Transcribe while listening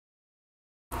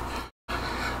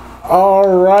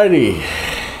Alrighty.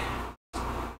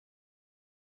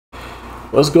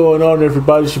 What's going on,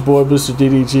 everybody? It's your boy Mr.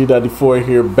 DDG94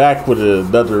 here, back with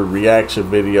another reaction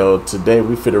video. Today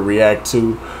we finna react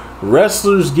to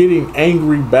wrestlers getting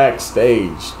angry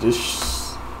backstage. This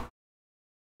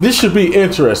should be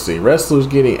interesting. Wrestlers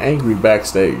getting angry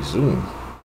backstage.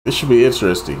 This should be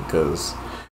interesting because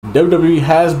WWE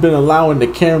has been allowing the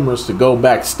cameras to go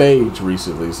backstage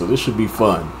recently, so this should be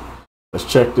fun.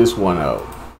 Let's check this one out.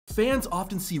 Fans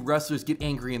often see wrestlers get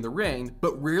angry in the ring,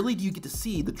 but rarely do you get to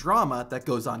see the drama that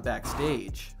goes on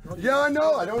backstage. Yeah, I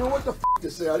know. I don't know what the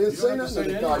to say. I didn't say nothing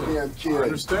to the goddamn kid. I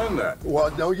understand that. Well,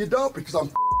 no, you don't, because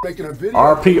I'm making a video.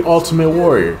 RP Ultimate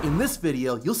Warrior. In this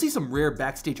video, you'll see some rare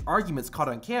backstage arguments caught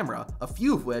on camera, a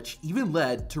few of which even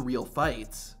led to real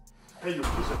fights. Hey, you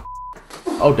piece of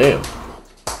Oh, damn.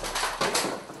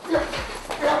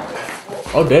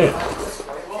 Oh, damn.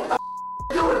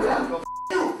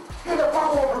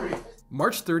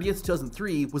 March 30th,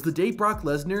 2003 was the day Brock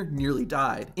Lesnar nearly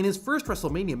died. In his first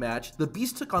WrestleMania match, the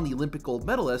Beast took on the Olympic gold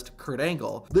medalist, Kurt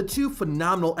Angle. The two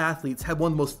phenomenal athletes had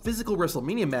one of the most physical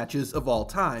WrestleMania matches of all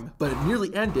time, but it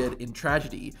nearly ended in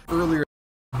tragedy. Earlier,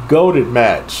 Goated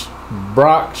match.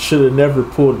 Brock should have never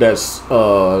pulled that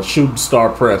shooting star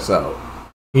press out.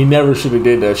 He never should have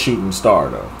did that shooting star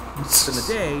though. in the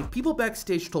day, people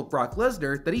backstage told Brock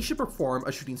Lesnar that he should perform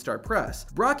a shooting star press.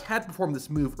 Brock had performed this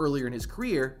move earlier in his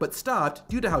career, but stopped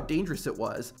due to how dangerous it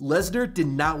was. Lesnar did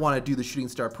not want to do the shooting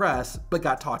star press, but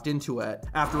got talked into it.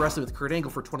 After wrestling with Kurt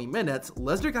Angle for 20 minutes,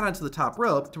 Lesnar got onto the top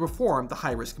rope to perform the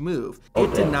high-risk move.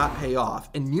 It did not pay off,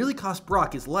 and nearly cost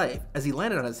Brock his life, as he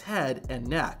landed on his head and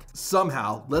neck.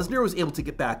 Somehow, Lesnar was able to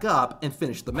get back up and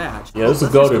finish the match. Yeah, this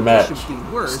is a goated match.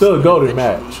 Still a goated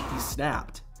match. He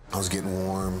snapped. I was getting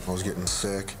warm, I was getting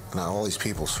sick, and all these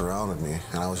people surrounded me,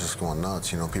 and I was just going nuts.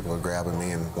 You know, people were grabbing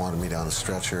me and wanted me down the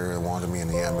stretcher, and wanted me in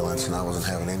the ambulance, and I wasn't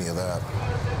having any of that.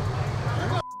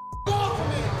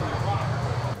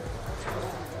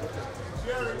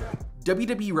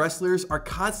 WWE wrestlers are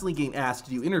constantly getting asked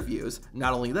to do interviews.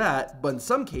 Not only that, but in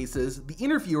some cases, the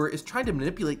interviewer is trying to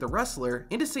manipulate the wrestler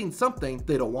into saying something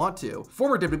they don't want to.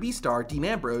 Former WWE star Dean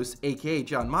Ambrose, aka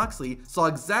Jon Moxley, saw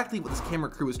exactly what this camera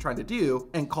crew was trying to do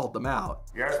and called them out.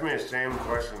 You asked me the same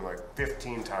question like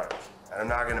 15 times. And I'm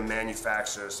not gonna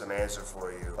manufacture some answer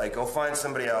for you. Like, go find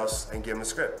somebody else and give them a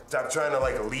script. Stop trying to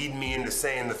like lead me into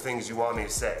saying the things you want me to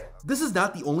say. This is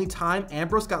not the only time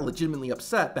Ambrose got legitimately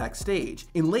upset backstage.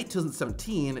 In late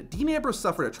 2017, Dean Ambrose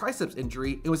suffered a triceps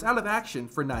injury and was out of action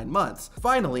for 9 months.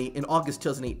 Finally, in August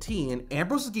 2018,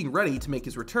 Ambrose was getting ready to make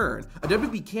his return. A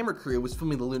WWE camera crew was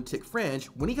filming the Lunatic Fringe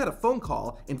when he got a phone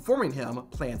call informing him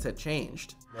plans had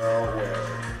changed. No way.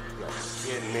 You're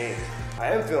kidding me. I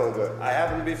am feeling good. I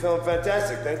happen to be feeling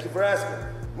fantastic. Thank you for asking.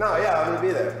 No, yeah, I'm gonna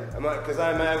be there. Because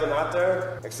I'm not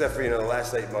there, except for, you know, the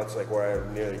last 8 months, like where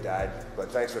I nearly died.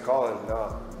 But thanks for calling.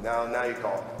 No, now you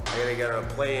call. I'm gonna get on a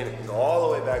plane and go all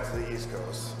the way back to the East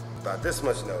Coast. About this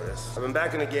much notice. I've been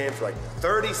back in the game for like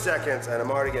 30 seconds and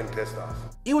I'm already getting pissed off.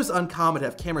 It was uncommon to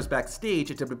have cameras backstage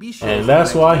at WWE shows. And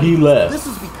that's why he left. This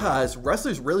is because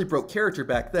wrestlers really broke character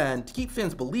back then to keep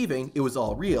fans believing it was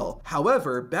all real.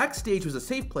 However, backstage was a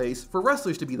safe place for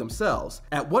wrestlers to be themselves.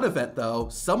 At one event though,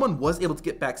 someone was able to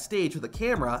get backstage with a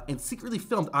camera and secretly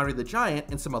filmed Andre the Giant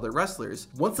and some other wrestlers.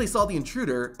 Once they saw the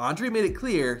intruder, Andre made it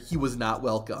clear he was not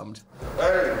welcomed.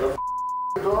 Hey, what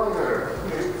the doing there?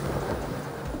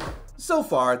 So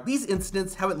far, these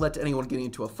incidents haven't led to anyone getting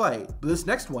into a fight, but this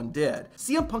next one did.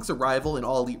 CM Punk's arrival in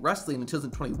All Elite Wrestling in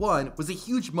 2021 was a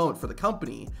huge moment for the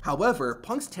company. However,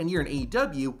 Punk's tenure in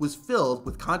AEW was filled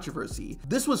with controversy.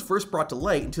 This was first brought to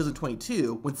light in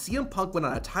 2022 when CM Punk went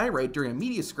on a tirade during a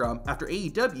media scrum after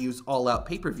AEW's All Out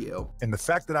pay-per-view. And the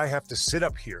fact that I have to sit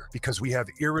up here because we have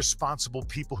irresponsible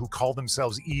people who call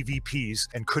themselves EVPs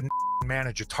and couldn't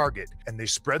manage a target, and they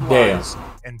spread lies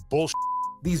and bullshit.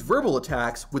 These verbal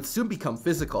attacks would soon become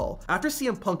physical. After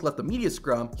CM Punk left the media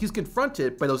scrum, he was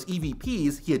confronted by those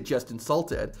EVPs he had just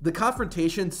insulted. The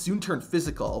confrontation soon turned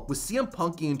physical, with CM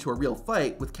Punk getting into a real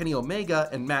fight with Kenny Omega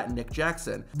and Matt and Nick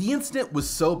Jackson. The incident was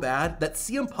so bad that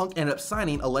CM Punk ended up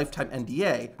signing a lifetime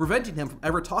NDA, preventing him from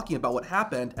ever talking about what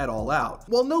happened at All Out.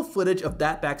 While no footage of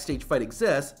that backstage fight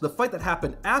exists, the fight that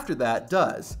happened after that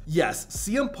does. Yes,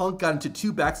 CM Punk got into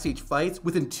 2 backstage fights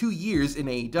within 2 years in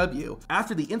AEW.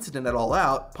 After the incident at All Out,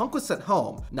 bout, Punk was sent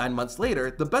home. 9 months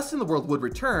later, the best in the world would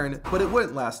return, but it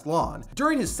wouldn't last long.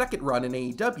 During his second run in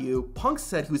AEW, Punk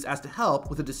said he was asked to help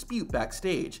with a dispute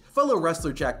backstage. Fellow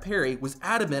wrestler Jack Perry was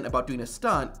adamant about doing a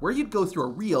stunt where he'd go through a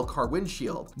real car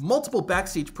windshield. Multiple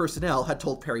backstage personnel had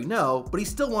told Perry no, but he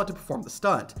still wanted to perform the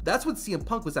stunt. That's when CM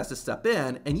Punk was asked to step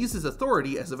in and use his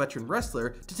authority as a veteran wrestler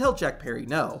to tell Jack Perry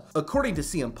no. According to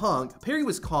CM Punk, Perry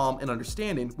was calm and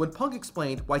understanding when Punk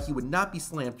explained why he would not be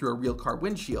slammed through a real car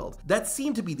windshield. That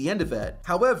seemed to be the end of it.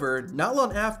 However, not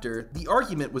long after, the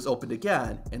argument was opened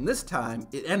again, and this time,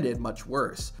 it ended much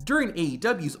worse. During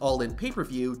AEW's All In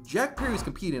pay-per-view, Jack Perry was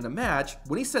competing in a match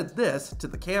when he said this to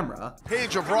the camera.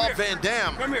 Page of Rob Van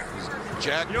Dam. Come here.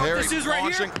 Jack You know Perry what this is right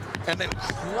launching here? and then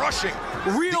crushing.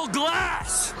 Real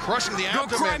glass. Crushing the Go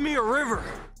abdomen. cry me a river.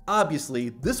 Obviously,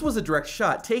 this was a direct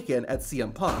shot taken at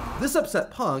CM Punk. This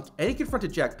upset Punk, and he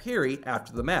confronted Jack Perry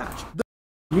after the match.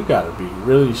 You gotta be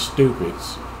really stupid.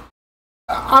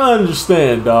 I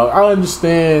understand, dog. I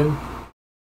understand.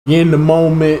 You're in the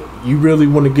moment. You really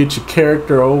want to get your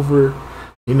character over.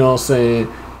 You know what I'm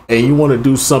saying? And you want to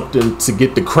do something to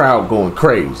get the crowd going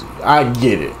crazy. I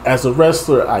get it. As a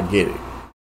wrestler, I get it.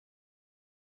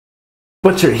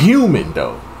 But you're human,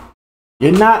 though.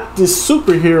 You're not this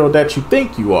superhero that you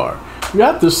think you are. You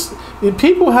have to.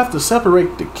 People have to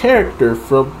separate the character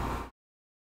from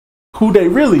who they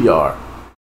really are.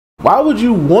 Why would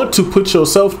you want to put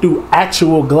yourself through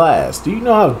actual glass? Do you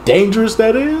know how dangerous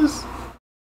that is?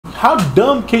 How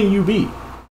dumb can you be?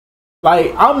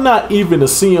 Like, I'm not even a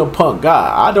CM Punk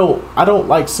guy. I don't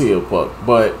like CM Punk,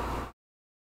 but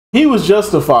he was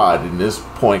justified in this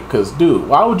point because, dude,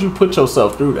 why would you put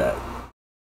yourself through that?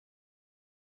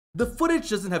 The footage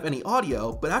doesn't have any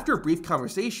audio, but after a brief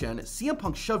conversation, CM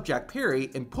Punk shoved Jack Perry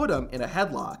and put him in a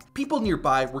headlock. People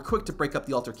nearby were quick to break up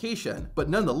the altercation, but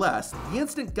nonetheless, the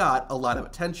incident got a lot of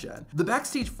attention. The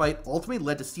backstage fight ultimately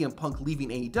led to CM Punk leaving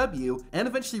AEW and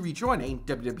eventually rejoining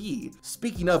WWE.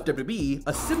 Speaking of WWE,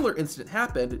 a similar incident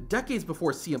happened decades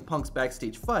before CM Punk's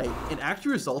backstage fight and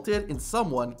actually resulted in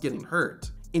someone getting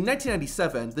hurt. In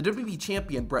 1997, the WWE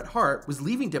champion Bret Hart was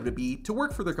leaving WWE to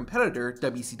work for their competitor,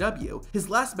 WCW. His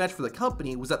last match for the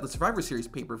company was at the Survivor Series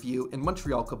pay-per-view in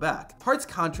Montreal, Quebec. Hart's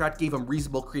contract gave him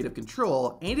reasonable creative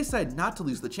control, and he decided not to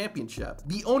lose the championship.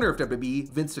 The owner of WWE,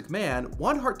 Vince McMahon,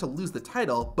 wanted Hart to lose the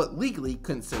title, but legally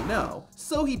couldn't say no,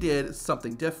 so he did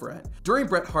something different. During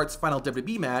Bret Hart's final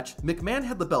WWE match, McMahon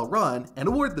had the bell run and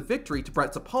awarded the victory to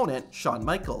Bret's opponent, Shawn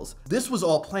Michaels. This was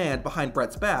all planned behind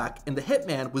Bret's back, and the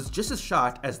Hitman was just as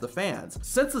shocked as the fans.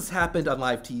 Since this happened on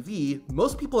live TV,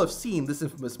 most people have seen this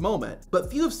infamous moment, but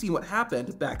few have seen what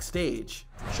happened backstage.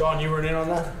 Sean, you were in on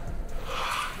that?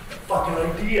 Fucking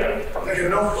idea. Hey,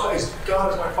 no, please.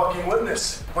 God is my fucking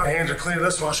witness. My hands are clean of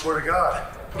this one, I swear to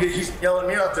God. He's yelling at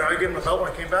me out there. I gave him a belt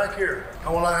when I came back here.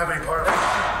 I will not have any part of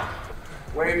it.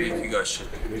 Wait, you guys should.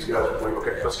 These guys.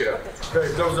 Okay, let's get out.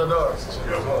 Okay, those are doors.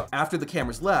 After the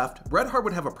cameras left, Bret Hart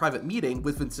would have a private meeting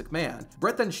with Vince McMahon.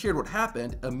 Bret then shared what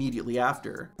happened immediately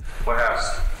after. What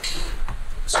happened?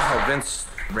 Somehow Vince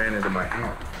ran into my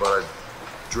hand, but I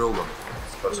drilled him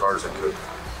as hard as I could.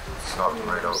 Knocked him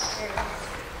right out.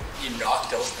 You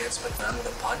knocked out Vince McMahon with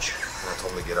a punch? And I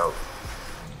told him to get out.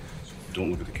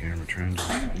 Don't look at the camera, try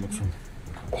and look from.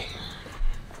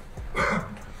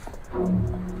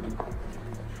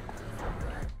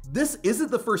 This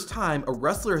isn't the first time a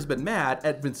wrestler has been mad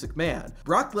at Vince McMahon.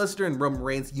 Brock Lesnar and Roman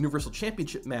Reigns' Universal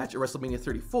Championship match at WrestleMania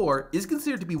 34 is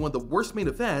considered to be one of the worst main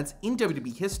events in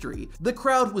WWE history. The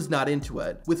crowd was not into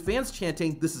it, with fans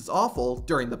chanting "This is awful"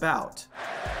 during the bout.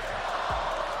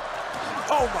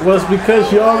 Well, it's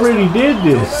because you already did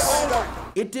this.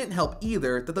 It didn't help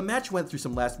either that the match went through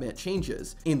some last-minute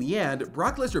changes. In the end,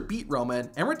 Brock Lesnar beat Roman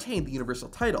and retained the Universal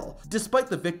title. Despite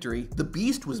the victory, the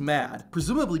Beast was mad,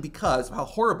 presumably because of how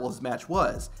horrible his match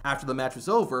was. After the match was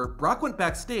over, Brock went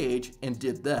backstage and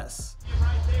did this.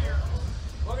 Right there.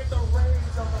 Look at the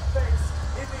rage on the face,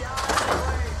 in the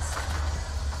eyes,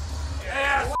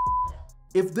 yes.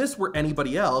 If this were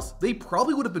anybody else, they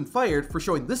probably would have been fired for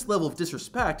showing this level of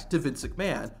disrespect to Vince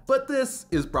McMahon, but this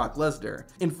is Brock Lesnar.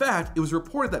 In fact, it was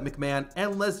reported that McMahon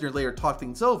and Lesnar later talked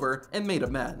things over and made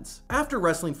amends. After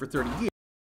wrestling for 30 years,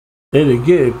 And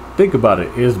again, think about it.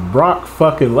 It's Brock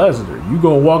fucking Lesnar. You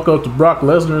gonna walk up to Brock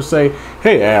Lesnar and say,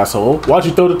 "Hey asshole, why'd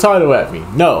you throw the title at me?"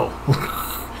 No.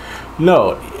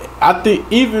 No. I think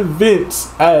even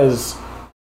Vince, as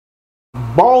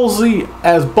ballsy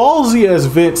as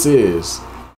Vince is,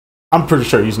 I'm pretty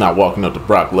sure he's not walking up to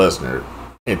Brock Lesnar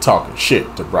and talking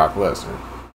shit to Brock Lesnar,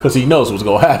 because he knows what's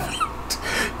gonna happen.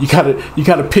 You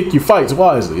gotta pick your fights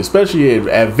wisely, especially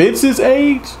at Vince's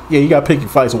age. Yeah, you gotta pick your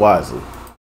fights wisely.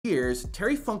 years,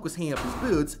 Terry Funk was hanging up his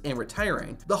boots and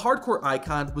retiring. The hardcore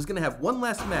icon was going to have one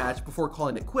last match before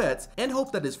calling it quits and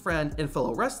hoped that his friend and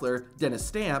fellow wrestler, Dennis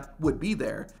Stamp, would be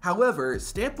there. However,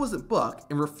 Stamp wasn't booked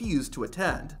and refused to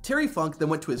attend. Terry Funk then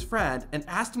went to his friend and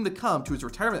asked him to come to his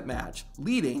retirement match,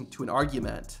 leading to an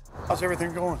argument. How's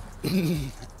everything going?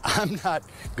 I'm not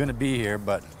going to be here,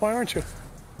 but... Why aren't you?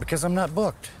 Because I'm not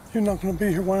booked. You're not going to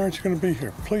be here. Why aren't you going to be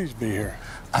here? Please be here.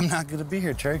 I'm not going to be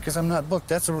here, Terry, because I'm not booked.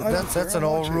 That's an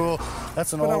old rule.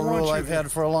 That's an old rule I've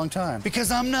had for a long time. Because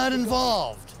I'm not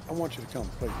involved. I want you to come,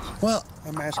 please. Well,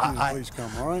 I'm asking you to please come,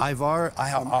 all right?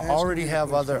 I already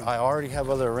have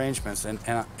other arrangements, and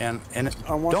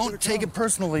don't take it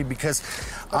personally, because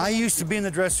I used to be in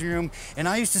the dressing room and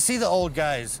I used to see the old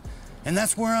guys. And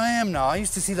that's where I am now. I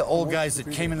used to see the old guys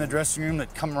that came in the dressing room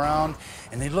that come around,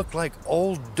 and they looked like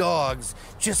old dogs,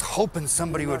 just hoping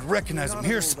somebody would recognize them.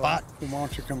 Here, Spot. Why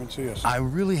don't you come and see us? I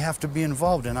really have to be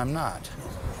involved, and I'm not.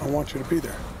 I want you to be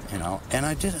there. You know, and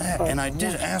I did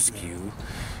ask you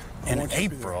in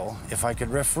April if I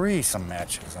could referee some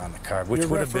matches on the card, which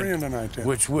would have been tonight, Tim.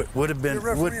 which would have been.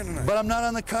 But I'm not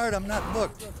on the card. I'm not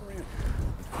booked.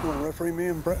 You want to referee me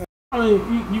and Brett? I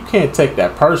mean, you can't take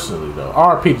that personally, though.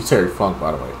 R.P. to Terry Funk,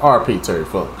 by the way. R.P. Terry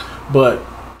Funk. But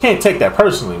can't take that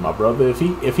personally, my brother. If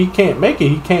he can't make it,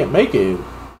 he can't make it.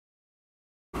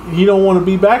 He don't want to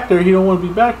be back there. He don't want to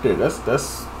be back there.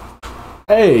 That's.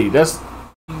 Hey, that's.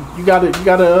 You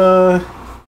gotta.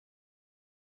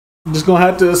 You're just gonna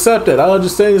have to accept that. I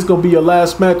understand it's gonna be your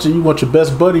last match, and you want your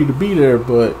best buddy to be there.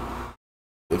 But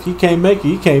if he can't make it,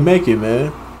 he can't make it,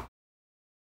 man.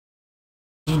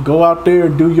 Just go out there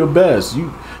and do your best.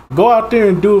 You go out there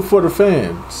and do it for the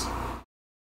fans.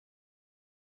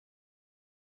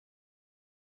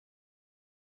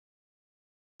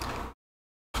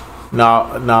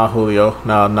 Nah, Julio.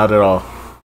 Nah, not at all.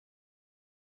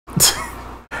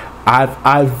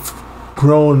 I've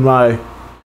grown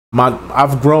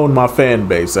I've grown my fan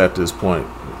base at this point.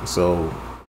 So,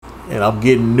 and I'm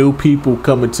getting new people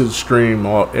coming to the stream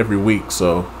every week.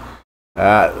 So,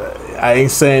 I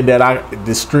ain't saying that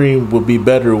the stream would be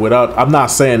better without. I'm not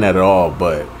saying that at all.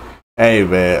 But hey,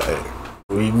 man,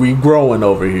 we growing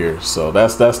over here. So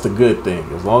that's the good thing.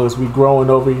 As long as we growing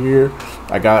over here,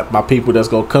 I got my people that's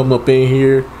gonna come up in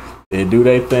here and do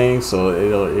their thing. So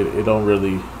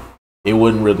it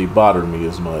wouldn't really bother me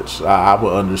as much. I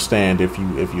would understand if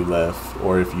you left,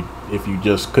 or if you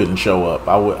just couldn't show up.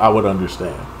 I would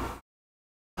understand.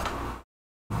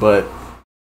 But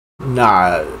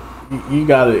nah, you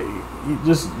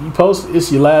post.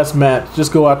 It's your last match.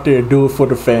 Just go out there and do it for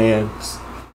the fans,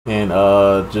 and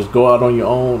just go out on your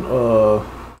own,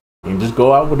 and just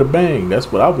go out with a bang.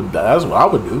 That's what I would do.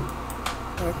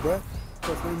 All right, Brett.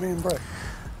 That's me and Brett.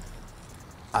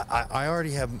 I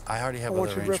already have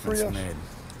other arrangements made,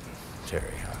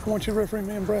 Terry. I want you to referee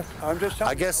me and Brett. I'm just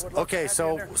telling I guess. Okay.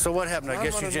 So what happened? I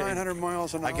guess you just. 900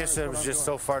 miles an hour. I guess it was just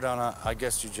so far down. I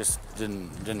guess you just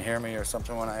didn't hear me or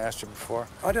something when I asked you before.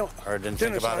 I don't. Or didn't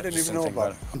Dennis, think about I didn't even know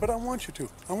about it. But I want you to.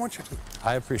 I want you to.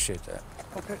 I appreciate that.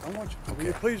 Okay, I want you to. Okay. Will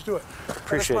you please do it?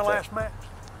 Appreciate that. that. It's my last match.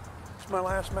 It's my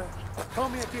last match. Call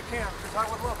me if you can, because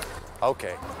I would love it.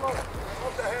 Okay. I would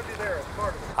love to have you there as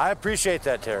part of it. I appreciate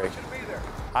that, Terry. I want you to be there.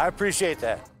 I appreciate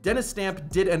that. Dennis Stamp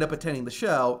did end up attending the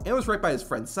show and was right by his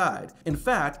friend's side. In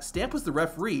fact, Stamp was the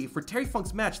referee for Terry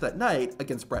Funk's match that night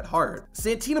against Bret Hart.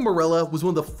 Santino Marella was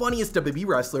one of the funniest WWE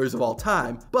wrestlers of all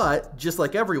time, but just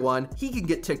like everyone, he can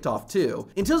get ticked off too.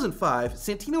 In 2005,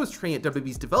 Santino was training at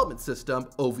WWE's development system,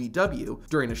 OVW.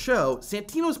 During a show,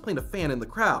 Santino was playing a fan in the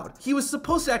crowd. He was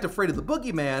supposed to act afraid of the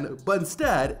boogeyman, but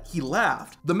instead, he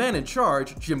laughed. The man in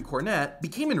charge, Jim Cornette,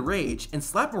 became enraged and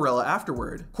slapped Marella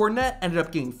afterward. Cornette ended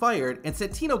up getting fired, and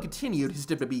Santino continued his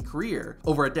WWE career.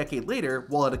 Over a decade later,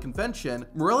 while at a convention,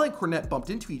 Marella and Cornette bumped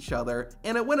into each other,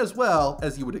 and it went as well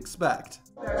as you would expect.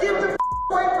 Get the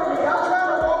away from me! I'm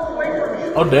trying to walk away from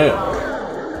you. Oh damn!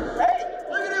 Hey,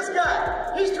 look at this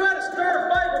guy. He's trying to start a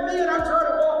fight with me, and I'm trying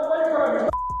to walk away from him.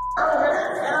 I don't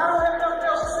have nothing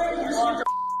else to say to you. So get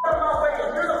the out of my way.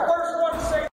 And you're the first one to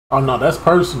say. Oh no, that's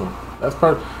personal.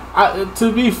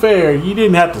 To be fair, you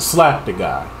didn't have to slap the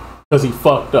guy because he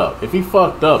fucked up. If he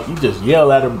fucked up, you just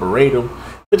yell at him, berate him,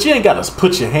 but you ain't got to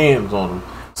put your hands on him.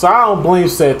 So I don't blame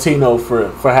Santino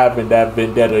for having that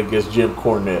vendetta against Jim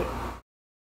Cornette.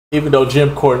 Even though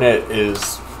Jim Cornette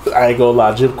is, I ain't gonna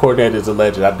lie, Jim Cornette is a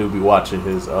legend. I do be watching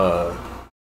his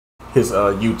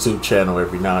YouTube channel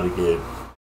every now and again.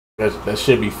 That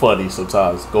should be funny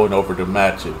sometimes, going over the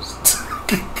matches.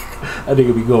 That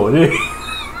nigga be going in.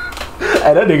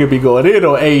 And that nigga be going in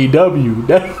on AEW.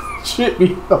 That shit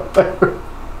be up there.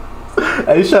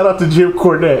 Hey, shout out to Jim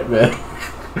Cornette, man.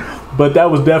 But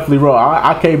that was definitely wrong.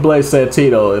 I can't blame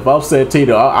Santino. If I'm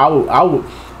Santino,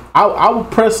 I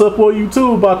would press up on you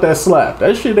too about that slap.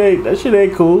 That shit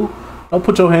ain't cool. Don't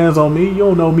put your hands on me. You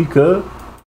don't know me, cuz.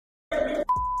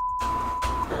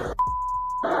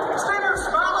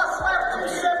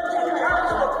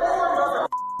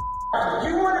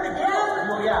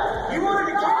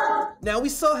 Now, we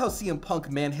saw how CM Punk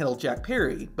manhandled Jack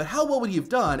Perry, but how well would he have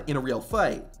done in a real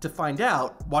fight? To find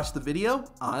out, watch the video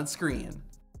on screen.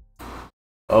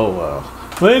 Oh, wow.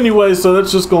 But anyway, so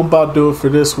that's just gonna about do it for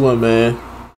this one, man.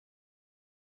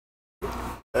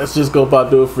 That's just gonna about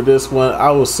do it for this one.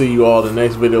 I will see you all in the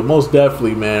next video. Most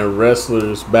definitely, man,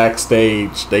 wrestlers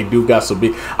backstage, they do got some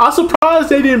big. I'm surprised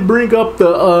they didn't bring up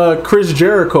the Chris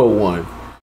Jericho one.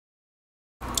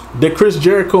 The Chris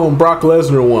Jericho and Brock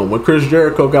Lesnar one, when Chris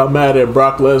Jericho got mad at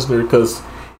Brock Lesnar because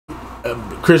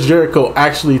Chris Jericho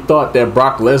actually thought that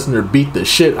Brock Lesnar beat the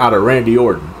shit out of Randy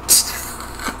Orton.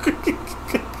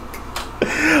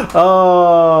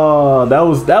 Oh, that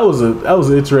was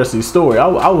an interesting story. I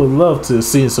would love to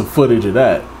see some footage of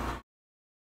that.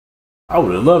 I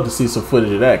would have loved to see some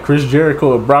footage of that. Chris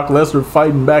Jericho and Brock Lesnar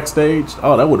fighting backstage.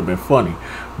 Oh, that would have been funny.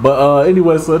 But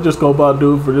anyway, so I'm just gonna about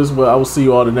do it for this one. I will see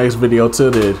you all in the next video.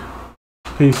 Till then,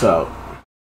 peace out.